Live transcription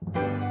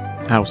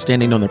how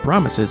standing on the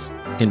promises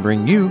can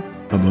bring you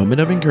a moment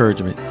of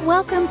encouragement.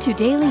 Welcome to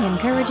Daily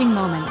Encouraging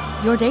Moments,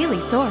 your daily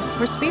source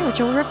for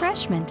spiritual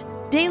refreshment.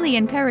 Daily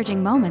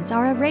Encouraging Moments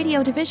are a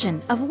radio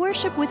division of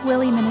Worship with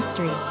Willie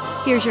Ministries.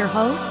 Here's your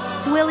host,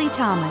 Willie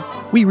Thomas.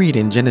 We read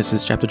in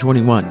Genesis chapter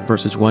 21,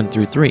 verses 1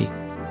 through 3.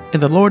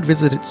 And the Lord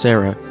visited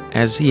Sarah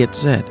as he had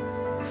said.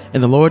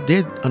 And the Lord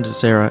did unto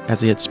Sarah as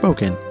he had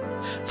spoken.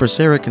 For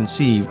Sarah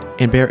conceived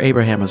and bare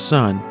Abraham a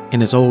son in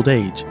his old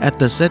age, at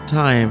the set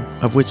time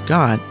of which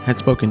God had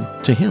spoken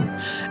to him.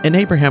 And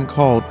Abraham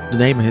called the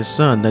name of his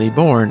son that he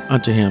born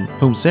unto him,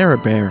 whom Sarah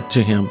bare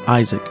to him,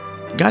 Isaac.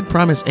 God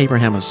promised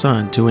Abraham a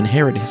son to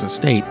inherit his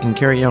estate and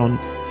carry on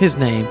his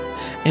name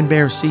and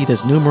bear seed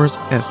as numerous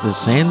as the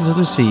sands of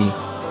the sea.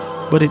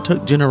 But it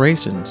took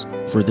generations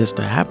for this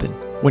to happen.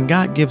 When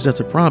God gives us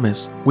a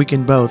promise, we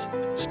can both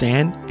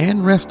stand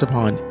and rest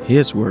upon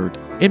His word.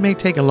 It may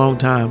take a long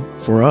time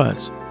for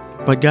us,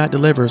 but God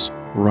delivers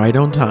right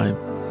on time.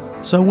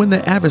 So when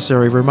the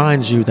adversary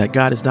reminds you that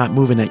God is not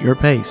moving at your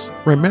pace,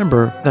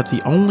 remember that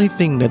the only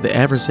thing that the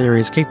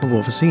adversary is capable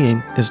of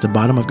seeing is the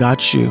bottom of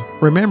God's shoe.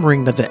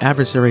 Remembering that the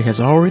adversary has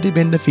already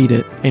been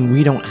defeated and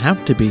we don't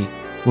have to be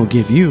will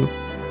give you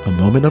a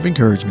moment of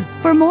encouragement.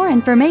 For more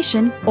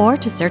information or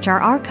to search our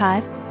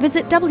archive,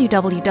 visit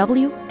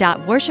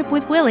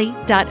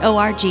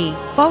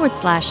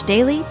www.worshipwithwillie.org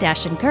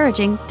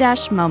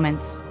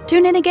 /daily-encouraging-moments.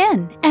 Tune in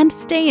again and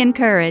stay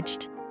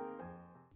encouraged.